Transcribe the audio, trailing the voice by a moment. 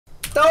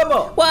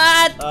Tomo!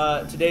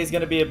 What? Today's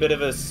gonna be a bit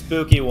of a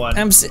spooky one.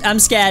 I'm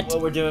scared.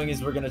 What we're doing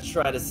is we're gonna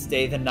try to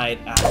stay the night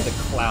at the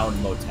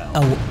Clown Motel.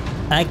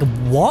 Oh, like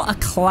what? A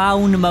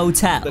clown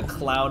motel? The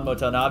Clown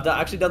Motel. Now, I've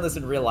actually done this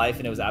in real life,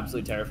 and it was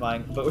absolutely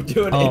terrifying. But we're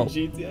doing it in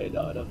GTA. I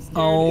know, and I'm scared.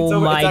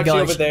 Oh it's actually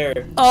over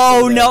there.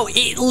 Oh no!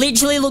 It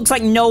literally looks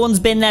like no one's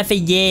been there for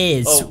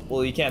years. Oh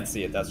well, you can't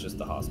see it. That's just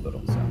the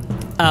hospital. So.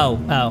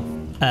 Oh.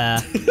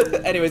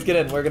 Anyways, get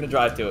in. We're gonna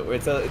drive to it.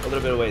 It's a little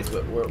bit of ways,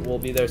 but we'll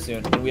be there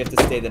soon, and we have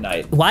to stay the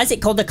night. Why is it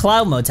called the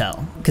Clown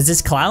Motel? Because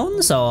there's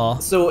clowns,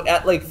 or? So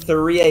at like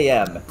 3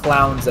 a.m.,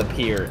 clowns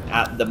appear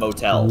at the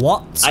motel.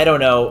 What? I don't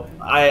know.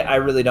 I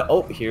really don't.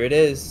 Oh, here it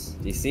is.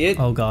 Do you see it?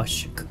 Oh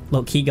gosh.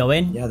 Look, keep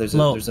going. Yeah, there's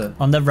a.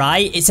 On the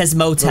right, it says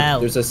motel.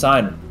 Look, there's a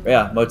sign.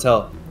 Yeah,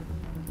 motel.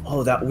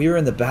 Oh, we were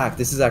in the back.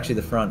 This is actually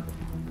the front.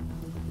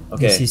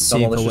 Okay, this is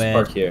super let's just weird.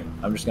 park here.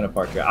 I'm just gonna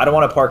park here. I don't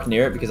want to park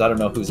near it because I don't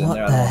know who's in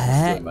there. I don't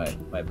heck? want to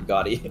steal my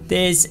Bugatti.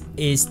 This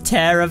is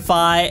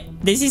terrifying.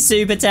 This is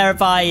super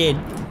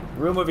terrifying.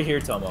 Room over here,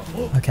 Tomo.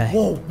 Okay.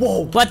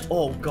 Whoa. What?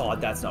 Oh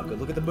god, that's not good.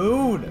 Look at the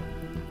moon.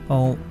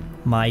 Oh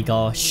my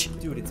gosh.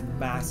 Dude, it's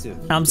massive.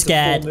 I'm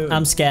scared.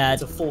 I'm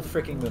scared. It's a full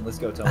freaking moon. Let's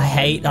go, Tomo. I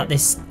hate that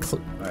this.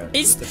 Right,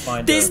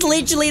 This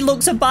literally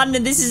looks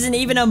abandoned. This isn't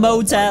even a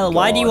motel.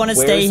 Why do you want to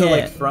stay here?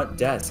 Where's the front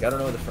desk? I don't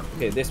know where the front.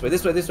 Okay, this way.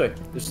 There's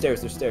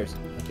stairs.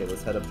 Okay,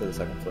 let's head up to the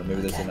second floor.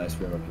 Maybe there's a nice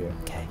room up here.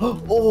 Okay.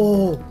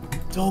 Oh,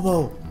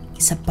 Tomo.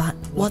 It's a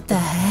What the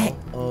heck?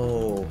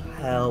 Oh,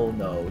 hell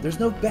no. There's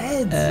no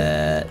beds.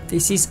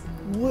 This is.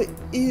 What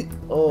is?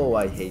 Oh,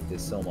 I hate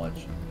this so much.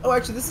 Oh,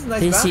 actually, this is a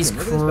nice This bathroom. is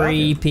Look at this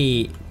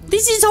creepy.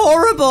 This is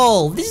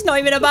horrible. This is not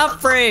even a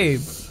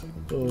bathroom.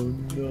 Oh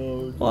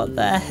no. What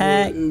the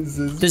heck?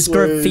 There's place?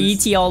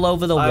 graffiti all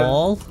over the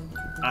wall.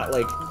 At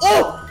like.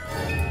 Oh!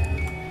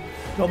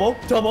 Tomo.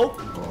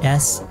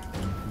 Yes.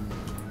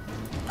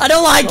 I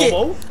don't like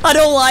Tomo? it. I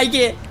don't like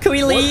it. Can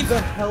we leave? What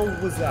the hell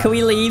was that? Can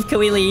we leave?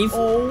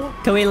 Oh.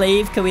 Can we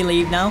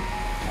leave now?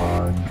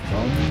 I'm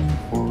coming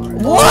for you.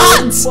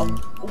 What?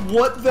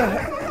 What the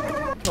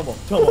heck? Tomo.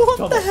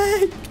 What the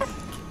heck?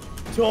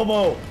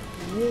 Tomo.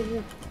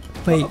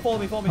 Wait. Follow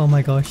me. Oh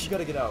my gosh. You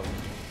gotta get out.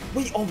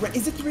 Wait, already?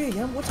 Is it 3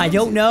 a.m.? I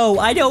don't know.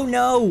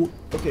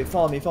 Okay,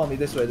 follow me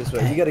this way.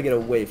 Okay. You gotta get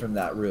away from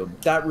that room.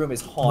 That room is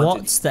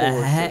haunted. What's the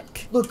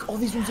heck? Look, all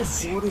these rooms are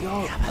boarded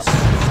up.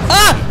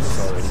 Ah!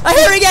 I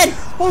hear it again!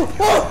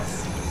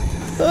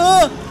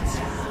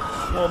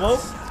 Tomo?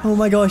 Oh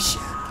my gosh.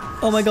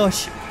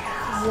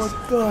 What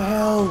the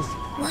hell?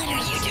 What are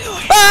you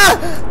doing?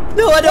 Ah!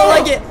 No, I don't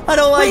like it.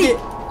 Wait.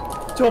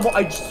 Tomo,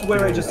 I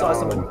swear I just saw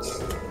someone.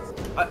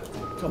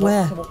 Tomo,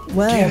 Where? Tomo.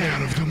 Where?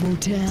 The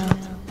motel.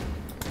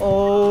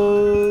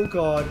 Oh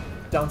god.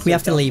 Downstairs. We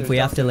have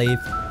to leave.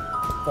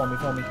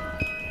 Follow me.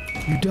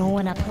 You don't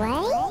wanna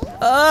play?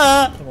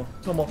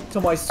 Tomo,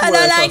 I swear I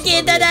don't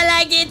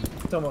like it.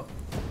 Tomo.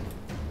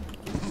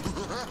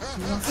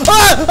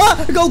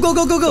 Go.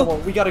 Tomo,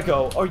 we gotta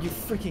go. Are you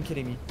freaking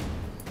kidding me?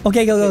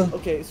 Okay, go.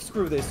 Okay,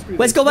 screw this.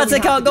 Let's go back to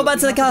the car. Go back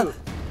to the car.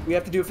 We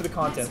have to do it for the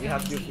content.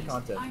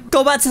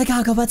 Go back to the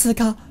car.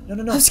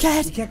 No. I'm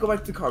scared. We can't go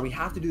back to the car. We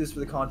have to do this for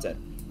the content.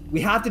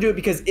 We have to do it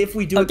because if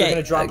we do it, they're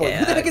gonna drop it.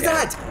 Who the heck is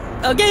that?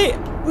 Okay.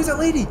 Who's that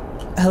lady?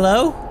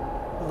 Hello?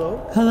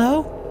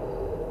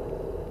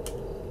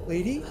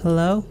 Lady?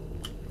 Hello?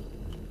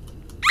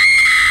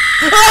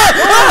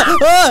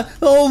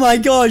 Oh my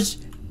gosh.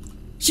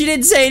 She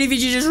didn't say anything.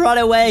 She just ran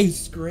away. She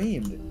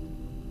screamed.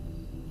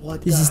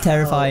 What? This is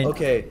terrifying.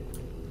 Okay.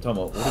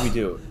 Tomo, what do we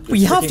do?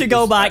 We have to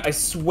go back. I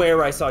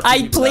swear I saw two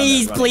people down there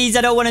running. Please,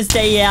 I don't want to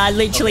stay here. I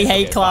literally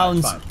hate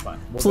clowns. Fine.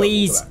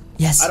 Please. We'll go back.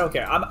 Yes. I don't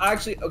care. I'm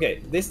actually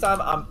okay. This time,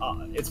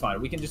 it's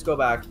fine. We can just go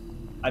back.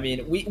 I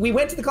mean, we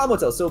went to the Clown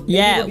Motel, so maybe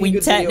yeah, it'll be a we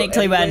good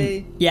technically video went.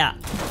 anyway. Yeah.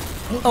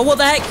 Oh, what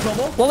the heck?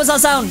 Tomo? What was that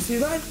sound? Did you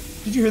see that?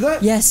 Did you hear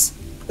that? Yes.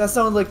 That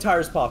sounded like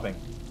tires popping.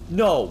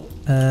 No.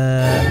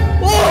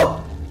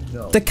 Oh!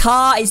 No. The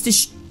car is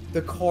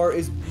The car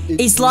is.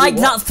 It's like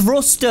that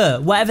thruster.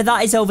 Whatever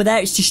that is over there,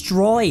 it's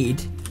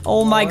destroyed.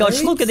 Oh my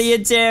gosh, look at the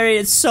interior.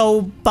 It's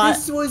so bad.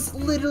 This was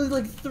literally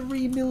like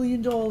 $3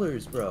 million,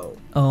 bro.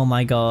 Oh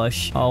my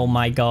gosh,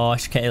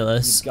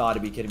 Kayla's. You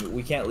gotta be kidding me.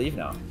 We can't leave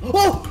now.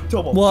 Oh!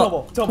 Tomo.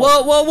 What?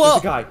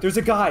 There's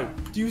a guy.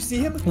 Do you see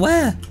him?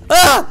 Where?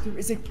 Ah!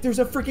 There's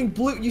a freaking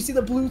blue. You see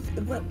the blue?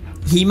 What?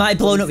 He might have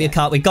blown up your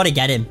car. We gotta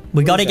get him.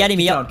 We gotta get him.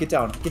 Get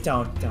down.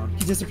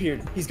 He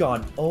disappeared. He's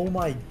gone. Oh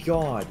my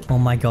god. Oh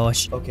my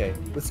gosh. Okay,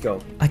 let's go.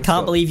 I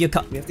can't believe your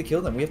car. We have to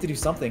kill them. We have to do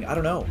something. I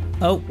don't know.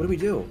 Oh. What do we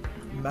do?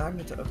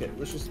 Magnet. Okay,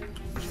 let's just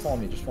follow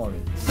me.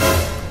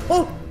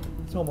 Oh!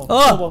 Tomo.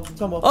 Oh!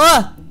 Tomo.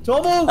 Ah!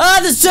 Tomo! Ah,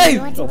 there's two!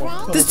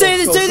 Tomo, There's two!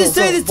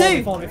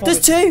 There's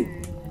two!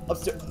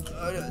 Upstairs.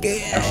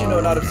 Actually,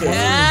 no, not upstairs.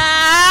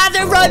 Ah!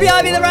 They're right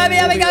behind me! Go!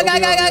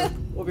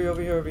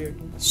 Over here.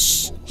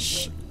 Shh.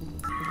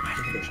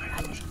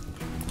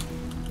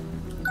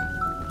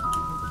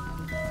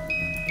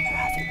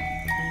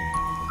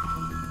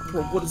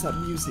 Bro, what is that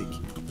music?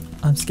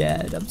 I'm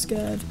scared. Let's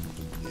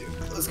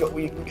go.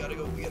 We gotta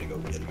go.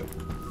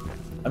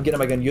 I'm getting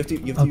my gun. You have to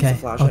use the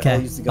flash. Okay.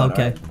 I'll use the gun.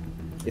 Okay. Right?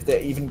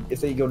 If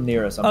they go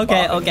near us, I'm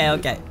Okay, bopping okay, you.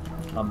 okay.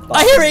 I'm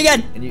I hear it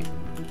again. And you.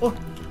 Oh,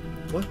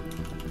 what?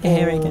 I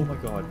hear it again. Oh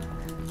my god.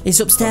 It's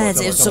upstairs.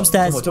 It's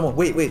upstairs. Tomo,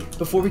 wait.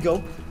 Before we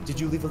go, did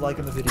you leave a like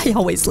on the video? I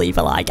always leave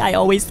a like. I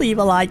always leave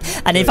a like.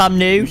 And if I'm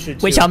new,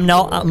 which too. I'm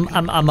not,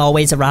 I'm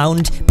always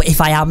around. But if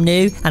I am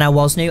new and I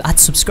was new, I'd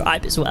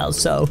subscribe as well.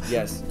 So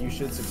Yes, you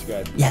should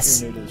subscribe.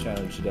 Yes. If you're new to the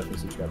channel, you should definitely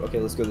subscribe. Okay,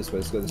 let's go this way.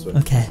 Let's go this way.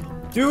 okay.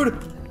 Dude,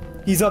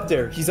 he's up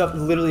there. He's up,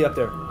 literally up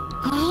there. Hey,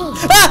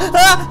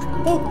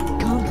 Oh,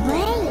 come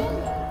play.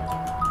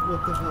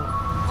 what the hell?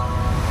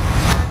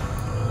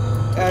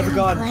 I have a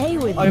gun. Play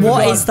with I have a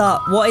What gun. is that?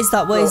 What is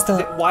that? What is Bro,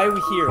 that? Why are we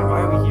here?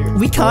 Why are we here?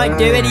 We can't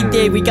do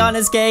anything. We can't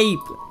escape.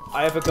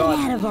 I have a Get out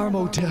gun. of our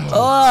motel.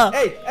 Oh.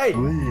 Hey, hey!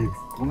 Leave.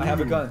 I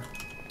have a gun.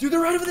 Dude, they're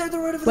right over there.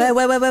 They're right over Where?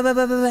 there.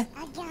 Where?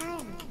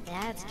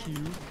 That's cute.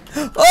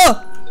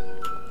 Oh!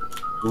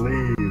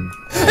 Leave.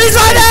 He's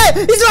right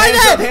there! He's right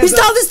Hands up, there! hands He's up.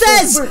 down the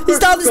stairs! Go, He's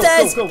down the go,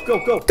 stairs! Go. Go,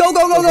 go! Oh,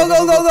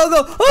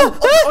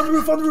 On the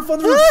roof, on the roof, on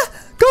the roof.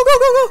 Go!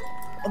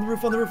 On the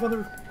roof, on the roof, on the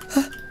roof.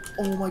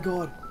 Oh my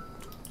god.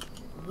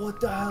 What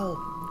the hell?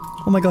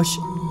 Oh my gosh.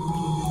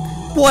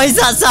 What is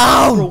that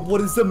sound? Bro,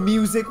 what is the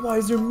music? Why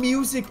is there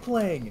music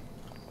playing?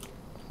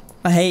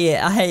 I hate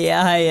it. I hate it.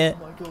 I hate it.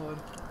 Oh my god.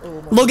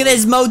 Oh my Look at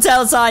this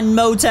motel sign.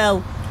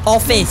 Motel.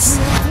 Office.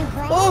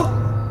 Oh!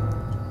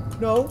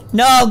 No.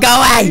 No, go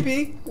away.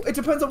 Maybe. It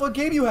depends on what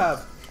game you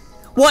have.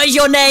 What is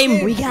your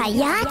name? We got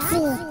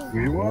Yahtzee.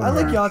 We want I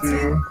like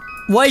Yahtzee.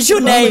 What is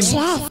your name? Do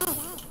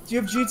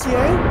you have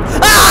GTA?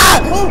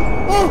 Ah! Oh!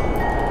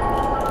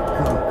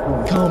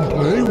 Come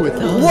play with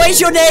us. What is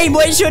your name?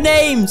 What is your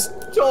names?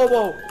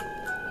 Tomo!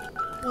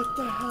 What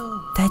the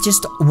hell? They're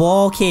just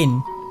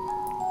walking.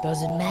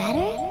 Does it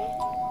matter?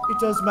 It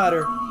does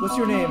matter. What's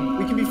your name?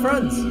 We can be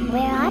friends.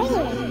 Where are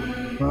you?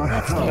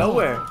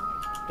 Nowhere.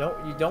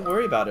 Don't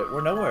worry about it.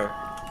 We're nowhere.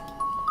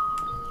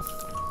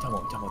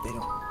 Tomo, they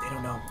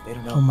don't know. They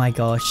don't know. Oh my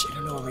gosh. They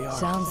don't know where we are.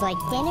 Sounds like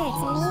dinner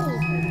to me.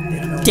 They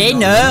don't know.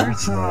 Dinner?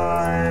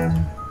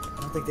 Time. I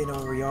don't think they know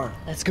where we are.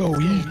 Let's go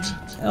eat.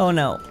 Oh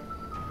no.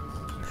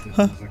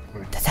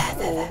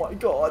 Oh my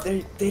god,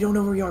 they don't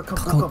know where we are.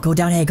 Come. Go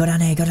down here. Go down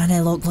here. Go down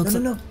here. Look.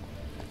 No.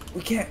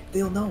 We can't.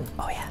 They'll know.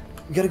 Oh yeah.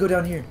 We gotta go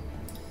down here.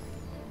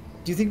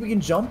 Do you think we can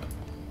jump?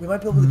 We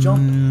might be able to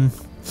jump.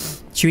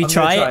 Should we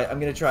try it? I'm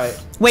gonna try it.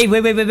 Wait.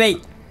 I'm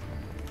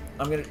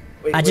gonna.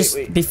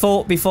 Wait.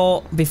 Before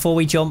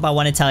we jump, I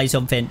want to tell you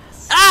something.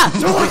 Ah!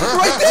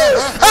 Right there!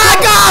 Ah!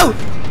 Go!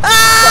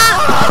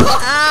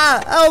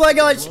 Ah! Oh my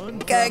gosh! Go! Oh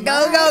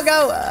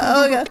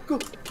god!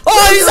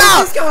 Oh, who's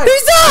that? This guy.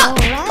 Who's that?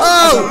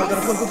 Oh!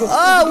 Go.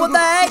 Oh, what the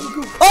heck?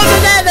 Oh,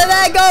 they're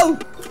there! Go!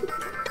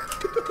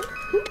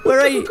 Where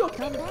are you?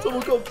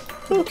 Tomo, go.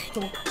 Tomo.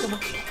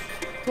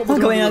 I'm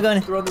going. They're on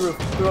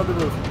the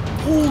roof.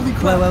 Holy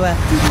crap. Where?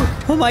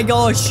 Oh my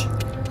gosh!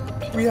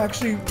 We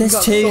actually. There's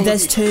two.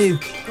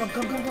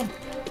 Come.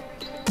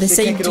 They're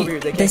saying, get over here,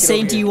 they can't they're get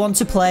saying, over do you here. want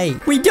to play?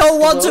 We don't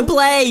want to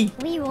play.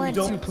 We want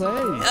don't to Play.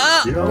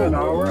 Ah! You're in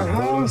our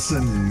house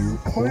and you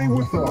play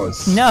with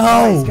us.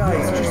 No.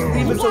 Guys, just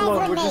leave us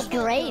alone.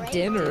 great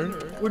dinner.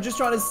 We're just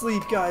trying to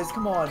sleep, guys.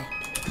 Come on.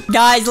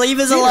 Guys, leave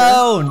us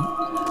alone. You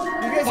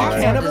guys are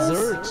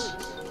cannibals?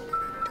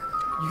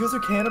 You guys are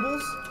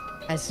cannibals?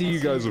 I see you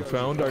guys have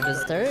found our Hey,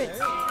 desserts.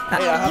 I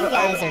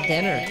have are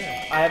dinner.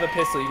 I have a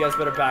pistol. You guys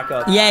better back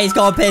up. Yeah, he's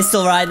got a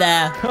pistol right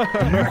there.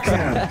 You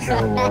can't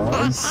kill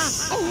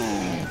us.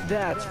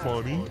 That's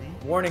funny.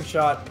 Warning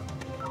shot.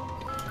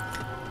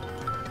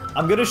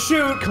 I'm gonna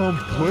shoot. Come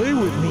play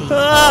with me.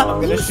 Ah!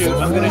 I'm gonna shoot.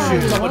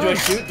 Someone, do I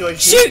shoot?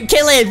 Shoot!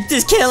 Kill him!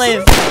 Just kill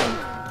him!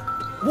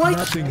 What?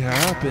 Nothing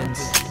happens.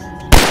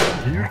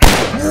 You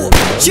can't.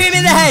 Shoot him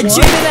in the head!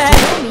 Shoot him in the head!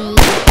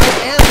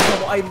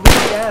 I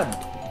literally am.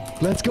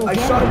 Let's go. I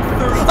shot him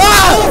 30.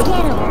 Oh!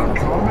 I'm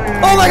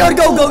coming. Oh my god,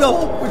 go!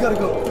 We gotta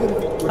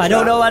go. I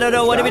don't know.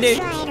 What do we do?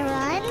 Try to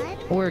run.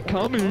 We're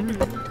coming.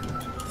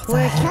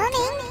 We're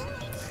coming.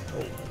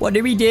 What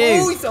do we Oh,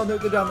 do? he's down there.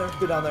 They're down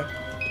there.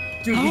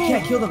 Dude, we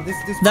can't kill them. This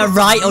They're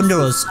right under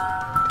us.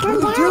 Come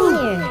down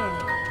here.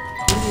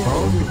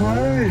 Come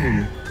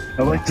play.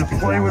 I like to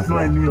play with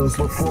my meals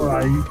before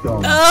I eat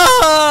them.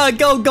 Ah!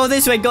 Go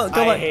this way. Go I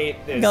back. hate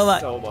this Go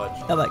back. so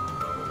much. Go back.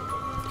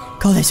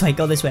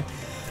 Go this way.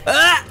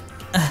 Ah!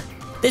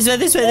 This way.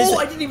 Oh,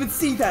 I didn't even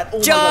see that. Oh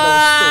my Jump!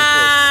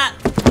 god,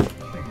 that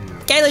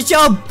Kayla's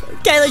jump! was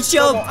so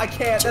close. No, I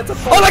can't. That's a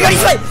Oh my god,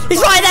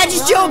 he's right there,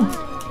 just jump!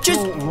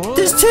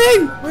 There's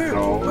two! Where?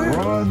 Don't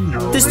run.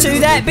 You're There's two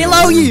there,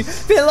 below you,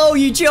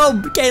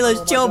 jump! Kayla's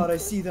Oh my jump! god, I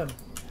see them.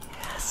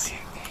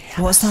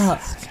 What's that?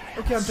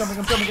 Okay, I'm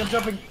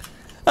jumping.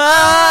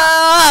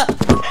 Ah!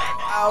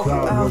 Ow,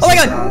 That ow. was Oh my a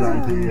god. bad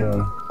idea.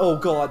 Oh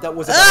god, that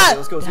was a Ah! bad idea.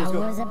 Let's go. That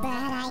was a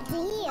bad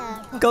idea.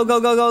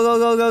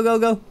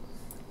 Go!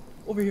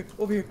 Over here.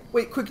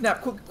 Wait, quick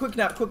nap.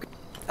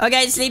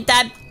 Okay, sleep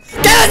time.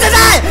 Kayla's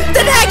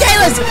they're there,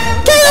 Kayla's!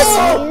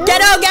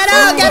 Get out! Ah!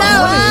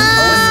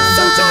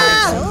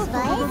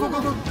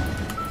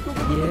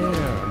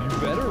 Yeah, you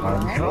better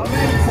run. I'm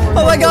coming for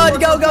Oh my god,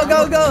 go!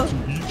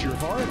 Eat your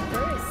heart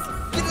first.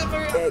 Get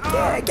over here.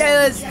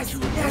 Let's Yes,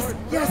 yes,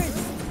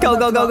 yes. go,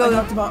 go, go, go. I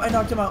knocked him out. I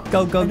knocked him out.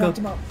 Go, go, I go. knocked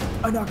him out.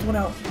 I knocked one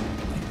out.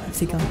 Where's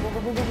he gone?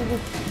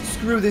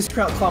 Screw this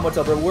clown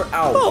motel, bro. We're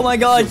out. Oh my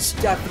gosh.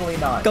 Definitely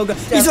not. Go, go.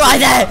 Definitely He's right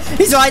there. not.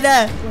 He's right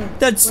there.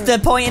 Where? They're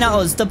pointing at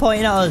us. They're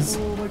pointing at us.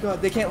 Oh my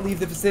god, they can't leave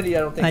the vicinity. I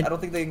don't think. I don't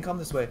think they can come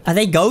this way. Are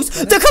they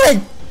ghosts? They're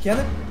coming. Can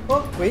they?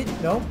 Oh, wait,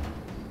 no.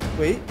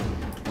 Wait.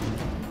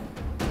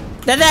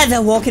 They're there.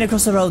 They're walking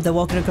across the road. They're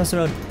walking across the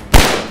road.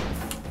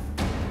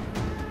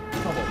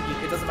 Tomo,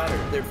 it doesn't matter.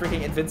 They're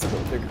freaking invincible.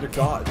 They're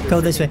god. They're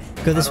Go this way.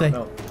 freaking- Go this I way.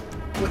 don't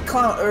know. Wait,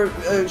 clown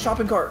or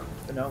shopping cart.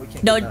 No, we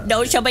can't. No, do that.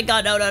 no, shopping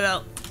cart. No, no,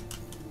 no.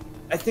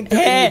 I think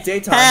they're in the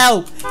daytime.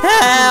 Help!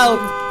 Help!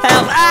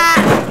 Help!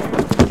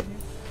 Ah!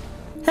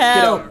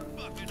 Help!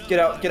 Get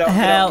out! Get out! Get out!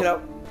 Help. Get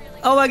out!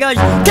 Oh my gosh!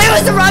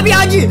 Kayla's right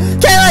behind you!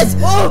 Kayla's!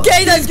 Oh,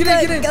 Kayla's!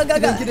 get in! Go, go,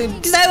 go! Get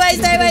in! Stay away!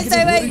 Stay away!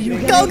 Stay away! Get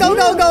in. Go, go,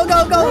 go, go,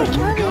 go, go!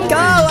 Go!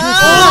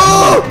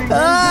 Oh!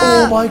 Ah!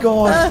 Oh my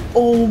god!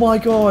 Oh my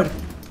god!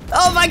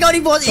 Oh my god!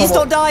 He's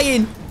not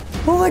dying!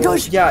 Oh my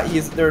gosh! Yeah,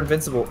 they're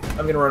invincible.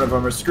 I'm gonna run over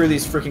them. Screw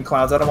these freaking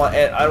clowns. I don't want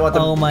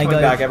them Oh my coming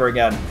God. back ever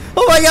again.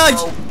 Oh my gosh!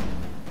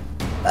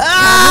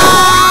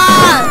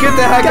 Ah! Get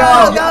the heck Go,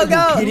 out! go,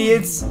 go. You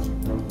idiots!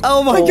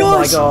 Oh my Oh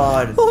gosh! my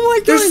god! Oh my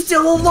They're gosh!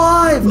 still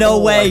alive! No Oh,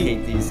 way. I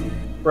hate these.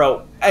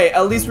 Bro, hey,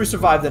 at least we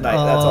survived the night.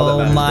 That's all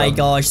that matters. Oh my bro.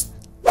 gosh!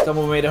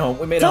 Someone made it home.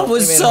 We made it That home.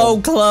 was we made it so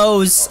home.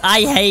 close.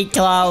 I hate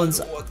clowns.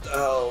 What the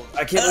hell? I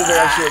can't believe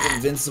they're actually like,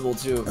 invincible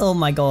too. Oh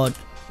my god,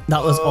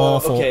 that was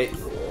awful. Okay,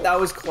 that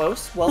was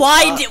close. Well,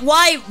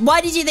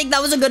 Why did you think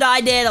that was a good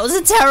idea? That was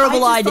a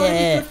terrible I just thought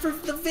idea. it was good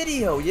for the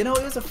video. You know,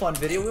 it was a fun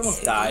video. We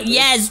almost died.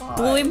 Yes, but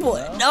boy, it's boy.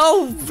 fine, you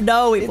know?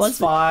 No, it It's wasn't.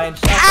 fine.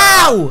 Shut up.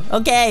 Ow!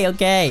 Okay,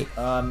 okay.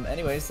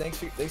 Anyways, thanks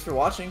for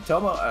watching,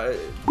 Tomo.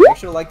 Make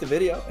sure to like the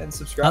video and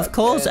subscribe. Of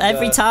course, and,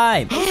 every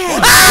time.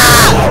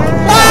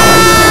 Ah!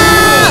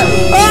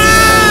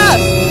 Ah!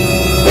 Ah!